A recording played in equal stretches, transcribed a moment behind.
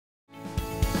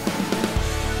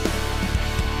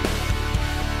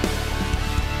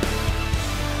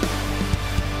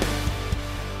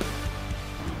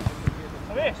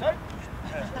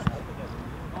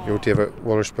David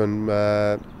Wotherspoon,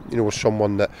 was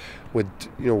someone that would,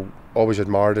 always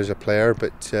admired as a player,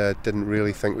 but didn't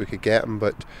really think we could get him.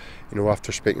 But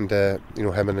after speaking to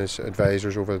him and his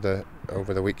advisors over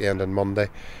the weekend and Monday,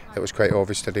 it was quite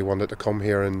obvious that he wanted to come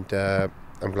here, and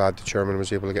I'm glad the chairman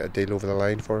was able to get a deal over the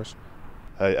line for us.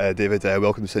 Hi, David.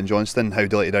 Welcome to St Johnstone. How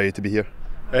delighted are you to be here?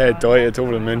 Delighted,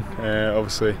 over the moon.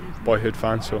 Obviously, boyhood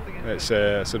fan, so it's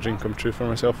a dream come true for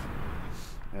myself.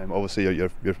 Obviously,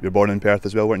 you're born in Perth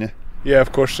as well, weren't you? Yeah,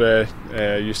 of course.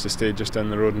 Used to stay just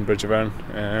down the road in Bridge of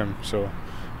Arn, so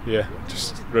yeah,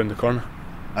 just round the corner.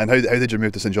 And how did your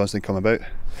move to St Johnstone come about?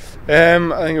 I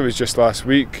think it was just last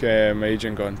week. My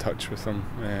agent got in touch with them,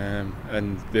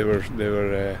 and they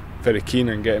were very keen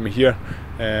on getting me here.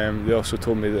 They also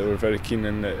told me they were very keen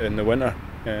in the winter,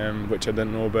 which I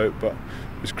didn't know about, but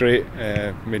it was great.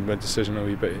 Made my decision a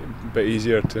wee bit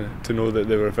easier to know that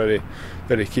they were very,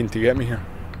 very keen to get me here.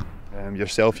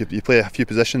 Yourself, you play a few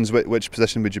positions. Which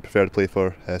position would you prefer to play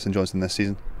for St Johnstone this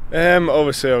season?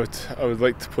 Obviously, I would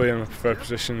like to play in my preferred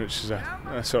position, which is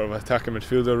a sort of attacking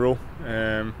midfielder role.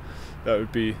 That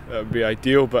would be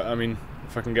ideal. But I mean,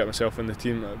 if I can get myself in the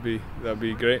team, that'd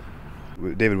be great.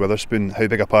 David Wotherspoon, how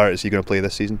big a part is he going to play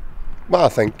this season? Well, I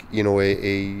think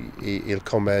he'll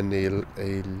come in.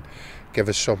 He'll give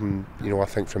us something. I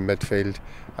think from midfield.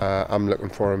 I'm looking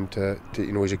for him to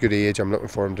he's a good age. I'm looking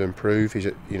for him to improve. He's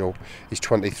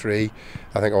 23.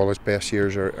 I think all his best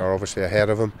years are obviously ahead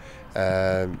of him.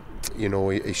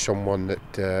 He's someone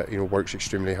that works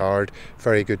extremely hard.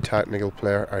 Very good tactical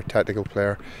player,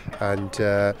 and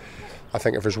I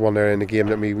think if there's one area in the game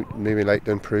that we maybe like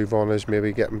to improve on is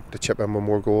maybe get him to chip in with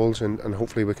more goals, and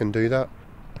hopefully we can do that.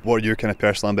 What are your kind of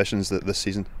personal ambitions this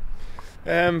season?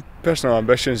 Personal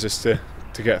ambitions is to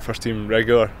get first team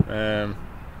regular.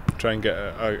 Try and get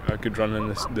a good run in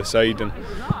the side, and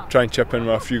try and chip in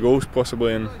with a few goals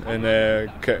possibly, and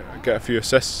get a few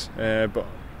assists, but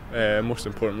most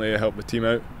importantly help the team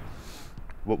out.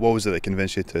 What was it that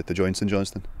convinced you to join St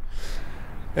Johnstone?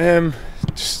 I'm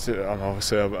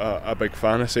obviously a big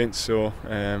fan of Saints, so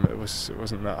it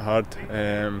wasn't that hard.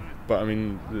 But I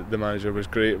mean, the manager was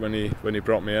great when he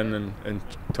brought me in and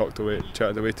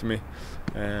chatted away to me,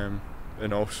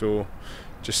 and also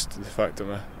just the fact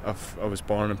that I was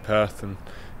born in Perth, and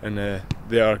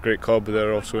they are a great club, but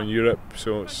they're also in Europe,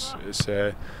 so it's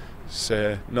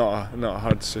not a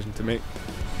hard decision to make.